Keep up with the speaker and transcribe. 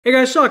Hey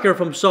guys, Sak here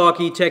from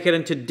sakitech, and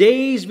in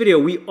today's video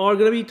we are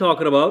going to be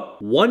talking about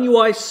One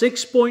UI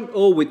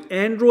 6.0 with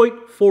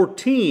Android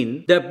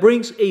 14 that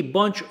brings a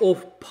bunch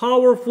of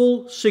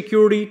powerful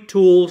security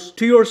tools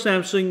to your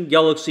Samsung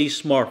Galaxy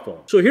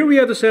smartphone. So here we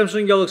have the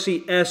Samsung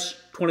Galaxy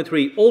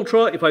S23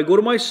 Ultra. If I go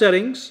to my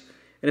settings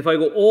and if I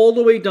go all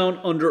the way down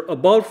under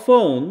About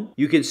Phone,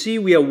 you can see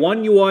we have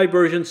One UI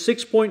version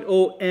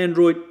 6.0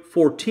 Android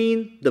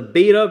 14. The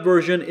beta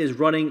version is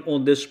running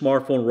on this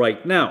smartphone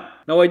right now.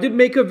 Now, I did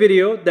make a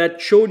video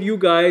that showed you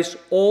guys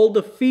all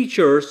the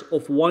features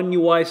of One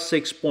UI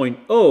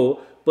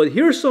 6.0, but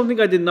here's something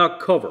I did not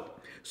cover.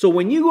 So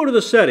when you go to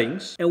the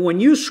settings and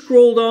when you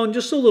scroll down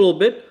just a little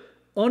bit,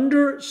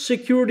 under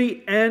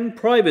security and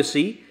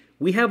privacy,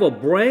 we have a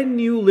brand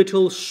new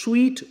little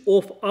suite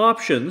of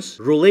options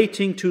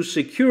relating to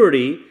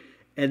security,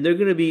 and they're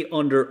going to be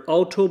under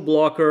Auto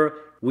Blocker,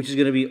 which is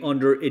going to be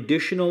under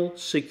additional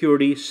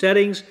security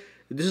settings.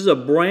 This is a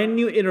brand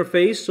new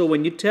interface, so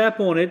when you tap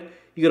on it,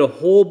 you get a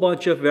whole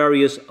bunch of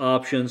various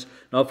options.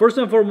 Now, first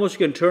and foremost,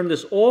 you can turn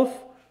this off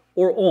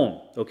or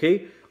on,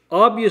 okay?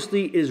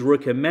 Obviously, it is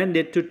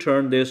recommended to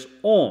turn this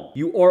on.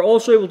 You are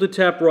also able to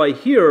tap right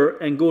here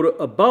and go to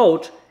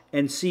About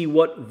and see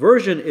what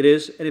version it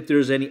is, and if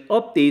there's any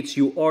updates,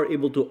 you are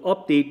able to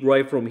update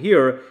right from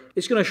here.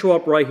 It's going to show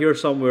up right here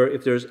somewhere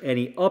if there's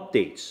any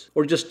updates.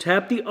 Or just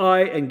tap the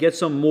eye and get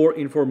some more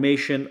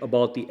information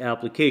about the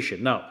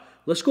application. Now,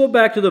 let's go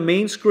back to the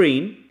main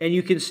screen, and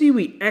you can see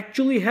we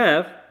actually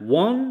have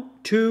 1,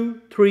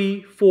 2,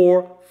 3,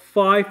 4,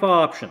 5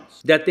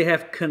 options that they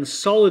have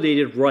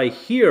consolidated right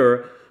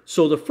here.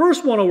 So the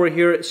first one over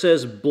here, it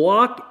says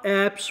block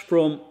apps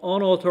from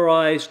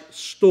unauthorized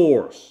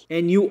stores.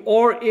 And you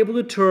are able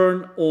to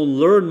turn on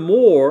Learn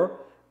More,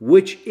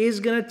 which is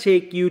going to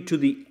take you to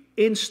the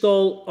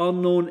Install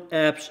Unknown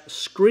Apps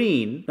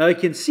screen. Now you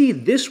can see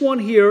this one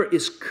here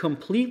is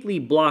completely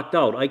blocked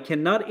out. I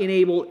cannot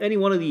enable any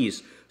one of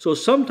these. So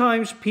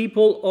sometimes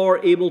people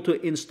are able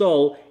to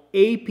install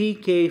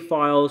APK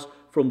files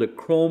from the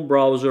Chrome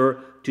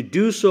browser. To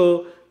do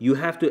so, you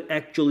have to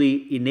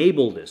actually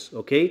enable this,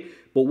 okay?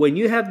 But when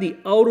you have the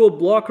Auto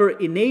Blocker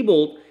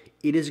enabled,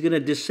 it is going to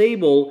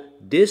disable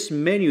this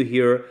menu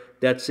here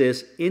that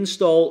says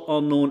Install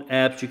Unknown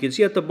Apps. You can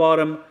see at the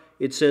bottom,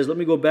 it says, let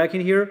me go back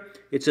in here.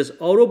 It says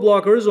Auto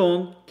Blocker is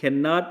on,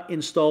 cannot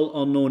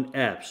install unknown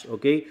apps,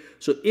 okay?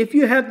 So if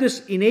you have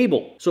this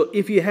enabled,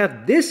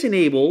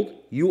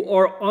 you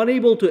are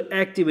unable to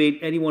activate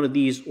any one of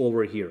these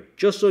over here,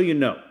 just so you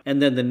know.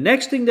 And then the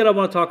next thing that I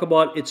want to talk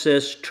about, it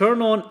says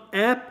turn on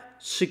app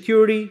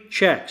security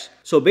checks.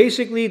 So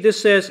basically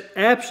this says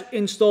apps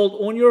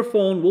installed on your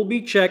phone will be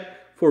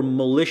checked for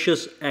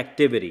malicious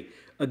activity.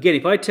 Again,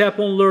 if I tap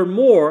on Learn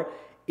More,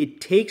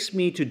 it takes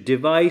me to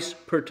device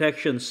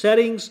protection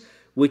settings,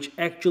 which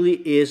actually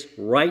is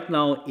right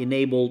now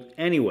enabled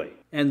anyway.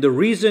 And the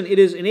reason it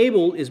is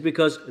enabled is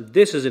because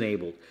this is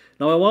enabled.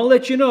 Now I want to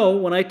let you know,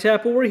 when I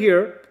tap over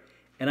here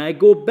and I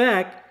go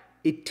back,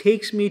 it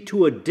takes me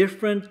to a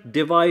different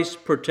device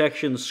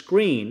protection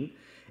screen.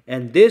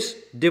 And this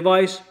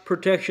device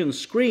protection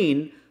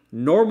screen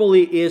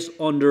normally is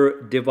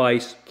under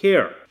device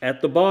care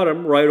at the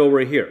bottom right over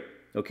here,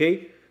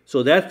 okay?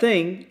 So that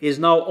thing is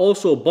now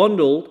also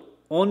bundled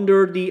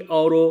under the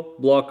Auto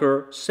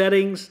Blocker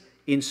settings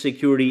in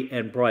security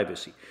and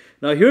privacy.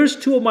 Now here's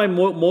two of my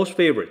most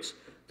favorites.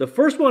 The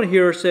first one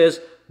here says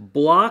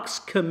blocks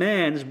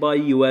commands by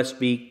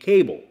USB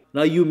cable.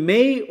 Now you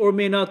may or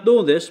may not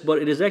know this,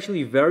 but it is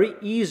actually very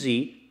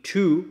easy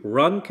to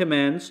run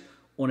commands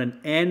on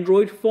an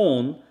Android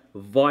phone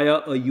via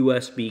a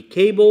USB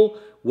cable,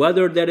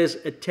 whether that is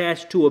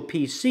attached to a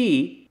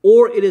PC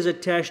or it is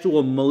attached to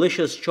a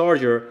malicious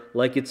charger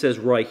like it says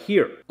right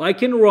here. I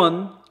can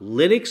run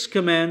Linux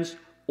commands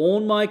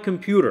on my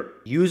computer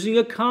using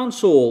a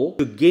console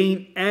to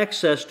gain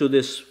access to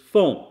this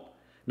phone.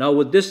 Now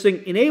with this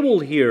thing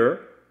enabled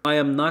here, I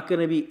am not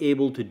going to be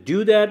able to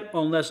do that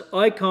unless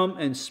I come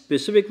and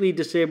specifically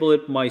disable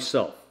it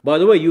myself. By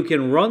the way, you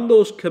can run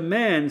those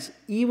commands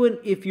even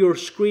if your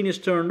screen is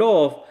turned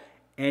off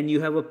and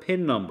you have a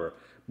PIN number.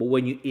 But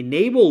when you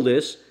enable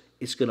this,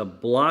 it's going to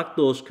block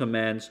those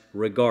commands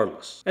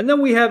regardless. And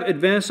then we have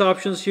advanced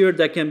options here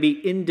that can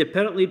be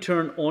independently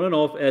turned on and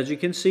off, as you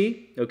can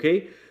see,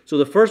 okay? So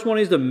the first one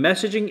is the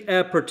messaging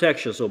app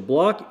protection. So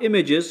block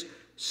images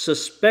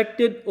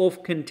suspected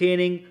of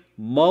containing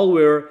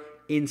malware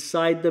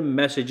inside the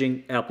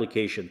messaging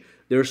application.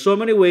 There are so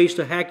many ways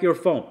to hack your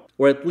phone,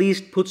 or at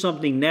least put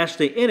something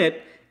nasty in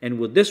it, and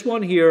with this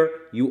one here,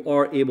 you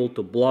are able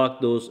to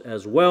block those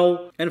as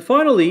well. And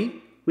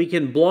finally, we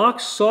can block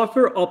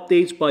software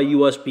updates by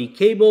USB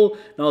cable.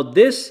 Now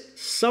this,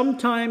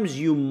 sometimes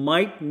you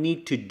might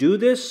need to do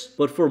this,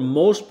 but for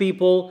most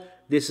people,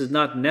 this is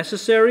not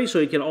necessary, so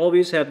you can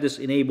always have this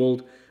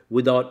enabled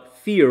without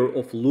fear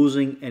of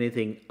losing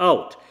anything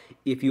out.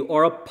 If you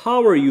are a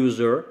power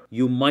user,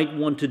 you might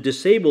want to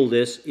disable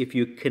this if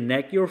you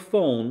connect your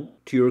phone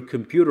to your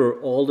computer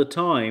all the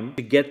time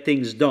to get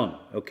things done,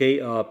 okay?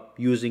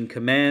 Using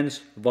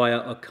commands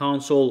via a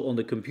console on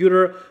the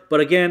computer. But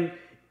again,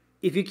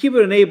 If you keep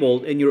it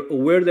enabled and you're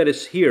aware that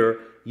it's here,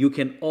 you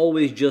can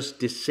always just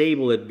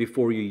disable it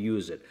before you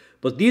use it.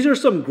 But these are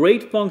some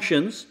great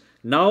functions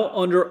now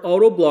under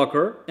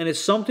AutoBlocker, and it's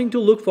something to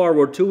look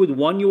forward to with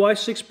One UI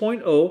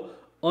 6.0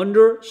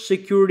 under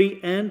security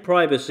and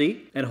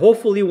privacy, and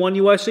hopefully One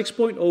UI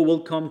 6.0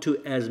 will come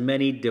to as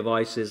many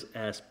devices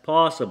as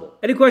possible.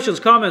 Any questions,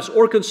 comments,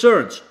 or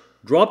concerns?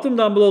 Drop them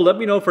down below. Let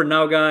me know. For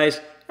now, guys,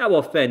 have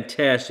a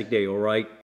fantastic day, all right?